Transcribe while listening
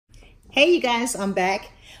Hey you guys, I'm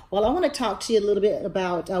back. Well, I want to talk to you a little bit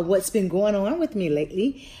about what's been going on with me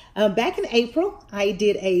lately. Back in April, I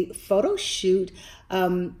did a photo shoot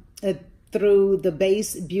through the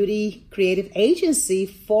Base Beauty Creative Agency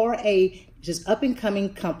for a just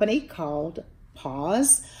up-and-coming company called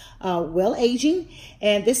Pause Well Aging,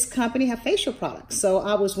 and this company have facial products. So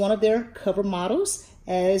I was one of their cover models,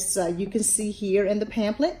 as you can see here in the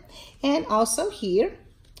pamphlet, and also here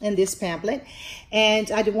in this pamphlet. And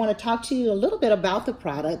I did want to talk to you a little bit about the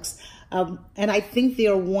products. And I think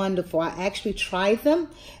they're wonderful. I actually tried them.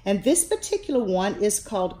 And this particular one is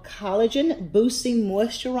called Collagen Boosting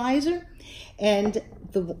Moisturizer. And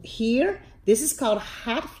this is called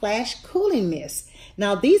Hot Flash Cooling Mist.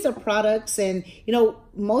 Now, these are products, and you know,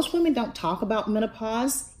 most women don't talk about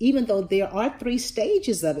menopause, even though there are 3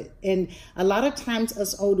 stages of it. And a lot of times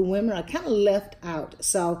us older women are kind of left out.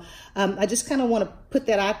 So I just kind of want to put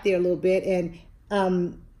that out there a little bit, and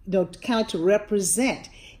you know, kind of to represent.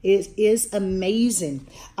 It is amazing.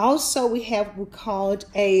 Also, we called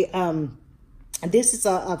this is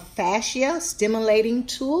a Fascia Stimulating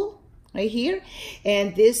Tool right here,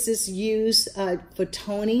 and this is used for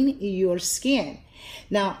toning your skin.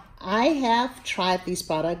 Now, I have tried these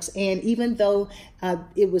products, and even though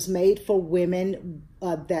it was made for women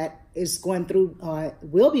that is going through,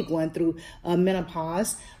 will be going through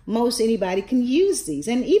menopause, most anybody can use these,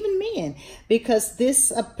 and even men, because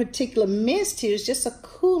this particular mist here is just a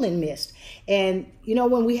cooling mist. And you know,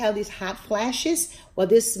 when we have these hot flashes, well,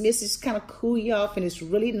 this mist is kind of cool you off, and it's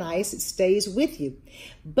really nice. It stays with you.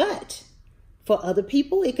 But for other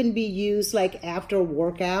people, it can be used like after a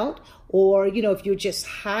workout, or you know, if you're just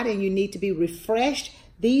hot and you need to be refreshed.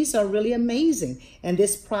 These are really amazing, and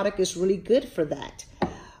this product is really good for that.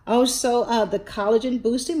 Also, the Collagen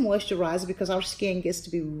Boosting Moisturizer, because our skin gets to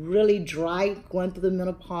be really dry going through the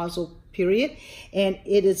menopausal period, and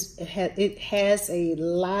it has a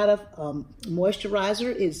lot of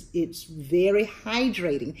moisturizer. It's very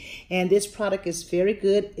hydrating, and this product is very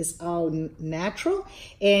good. It's all natural,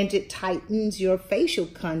 and it tightens your facial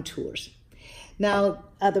contours. Now,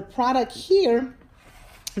 the product here,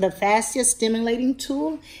 the Fascia Stimulating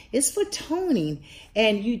Tool, is for toning.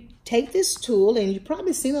 And you take this tool, and you've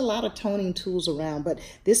probably seen a lot of toning tools around, but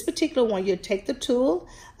this particular one, you take the tool,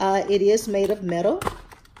 it is made of metal,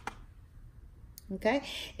 okay?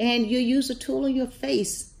 And you use the tool on your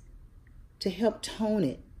face to help tone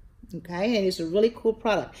it, okay? And it's a really cool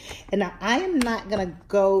product. And now I am not gonna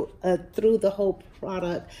go through the whole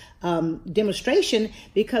product demonstration,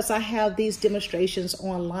 because I have these demonstrations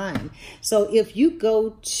online. So if you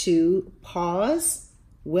go to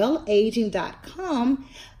pausewellaging.com,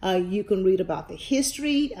 you can read about the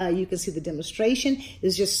history, you can see the demonstration.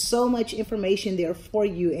 There's just so much information there for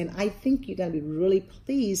you, and I think you're going to be really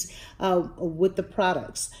pleased with the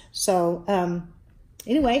products. So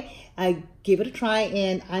anyway, I give it a try,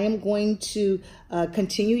 and I am going to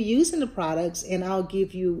continue using the products, and I'll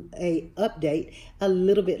give you an update a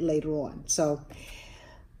little bit later on. So,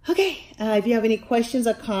 okay, if you have any questions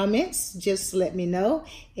or comments, just let me know,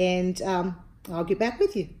 and I'll get back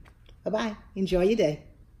with you. Bye-bye. Enjoy your day.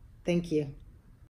 Thank you.